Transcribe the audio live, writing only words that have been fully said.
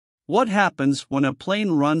What happens when a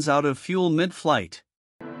plane runs out of fuel mid-flight?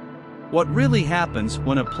 What really happens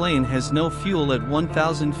when a plane has no fuel at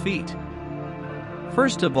 1,000 feet?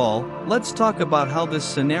 First of all, let's talk about how this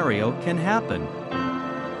scenario can happen.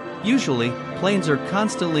 Usually, planes are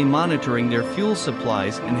constantly monitoring their fuel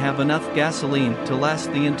supplies and have enough gasoline to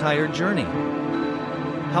last the entire journey.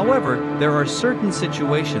 However, there are certain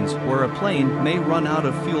situations where a plane may run out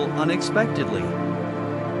of fuel unexpectedly.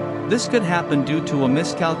 This could happen due to a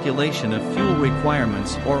miscalculation of fuel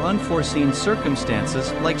requirements or unforeseen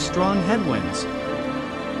circumstances like strong headwinds.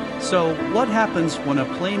 So, what happens when a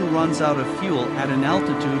plane runs out of fuel at an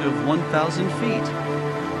altitude of 1,000 feet?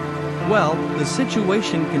 Well, the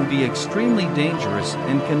situation can be extremely dangerous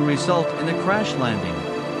and can result in a crash landing.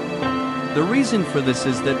 The reason for this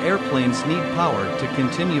is that airplanes need power to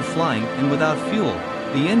continue flying, and without fuel,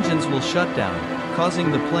 the engines will shut down, causing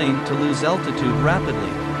the plane to lose altitude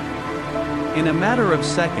rapidly. In a matter of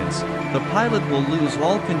seconds, the pilot will lose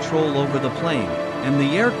all control over the plane, and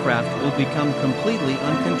the aircraft will become completely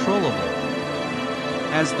uncontrollable.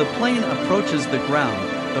 As the plane approaches the ground,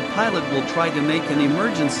 the pilot will try to make an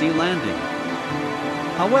emergency landing.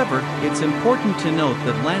 However, it's important to note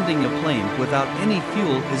that landing a plane without any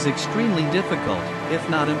fuel is extremely difficult, if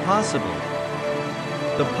not impossible.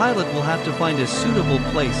 The pilot will have to find a suitable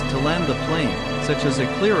place to land the plane, such as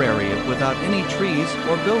a clear area without any trees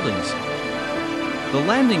or buildings. The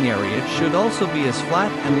landing area should also be as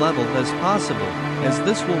flat and level as possible, as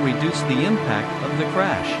this will reduce the impact of the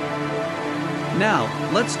crash. Now,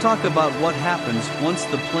 let's talk about what happens once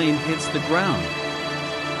the plane hits the ground.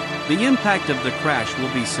 The impact of the crash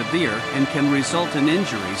will be severe and can result in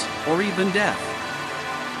injuries or even death.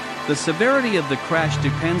 The severity of the crash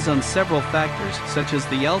depends on several factors such as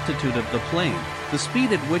the altitude of the plane, the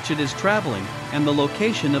speed at which it is traveling, and the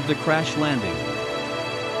location of the crash landing.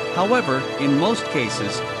 However, in most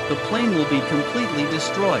cases, the plane will be completely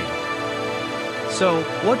destroyed. So,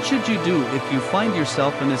 what should you do if you find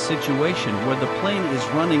yourself in a situation where the plane is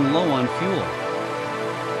running low on fuel?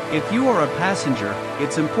 If you are a passenger,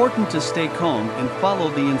 it's important to stay calm and follow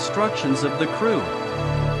the instructions of the crew.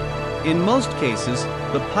 In most cases,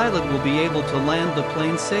 the pilot will be able to land the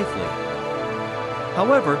plane safely.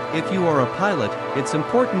 However, if you are a pilot, it's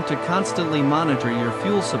important to constantly monitor your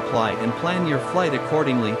fuel supply and plan your flight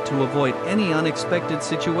accordingly to avoid any unexpected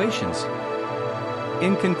situations.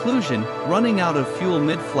 In conclusion, running out of fuel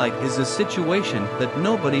mid-flight is a situation that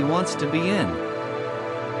nobody wants to be in.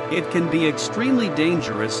 It can be extremely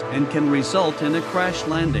dangerous and can result in a crash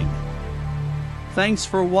landing. Thanks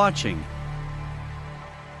for watching.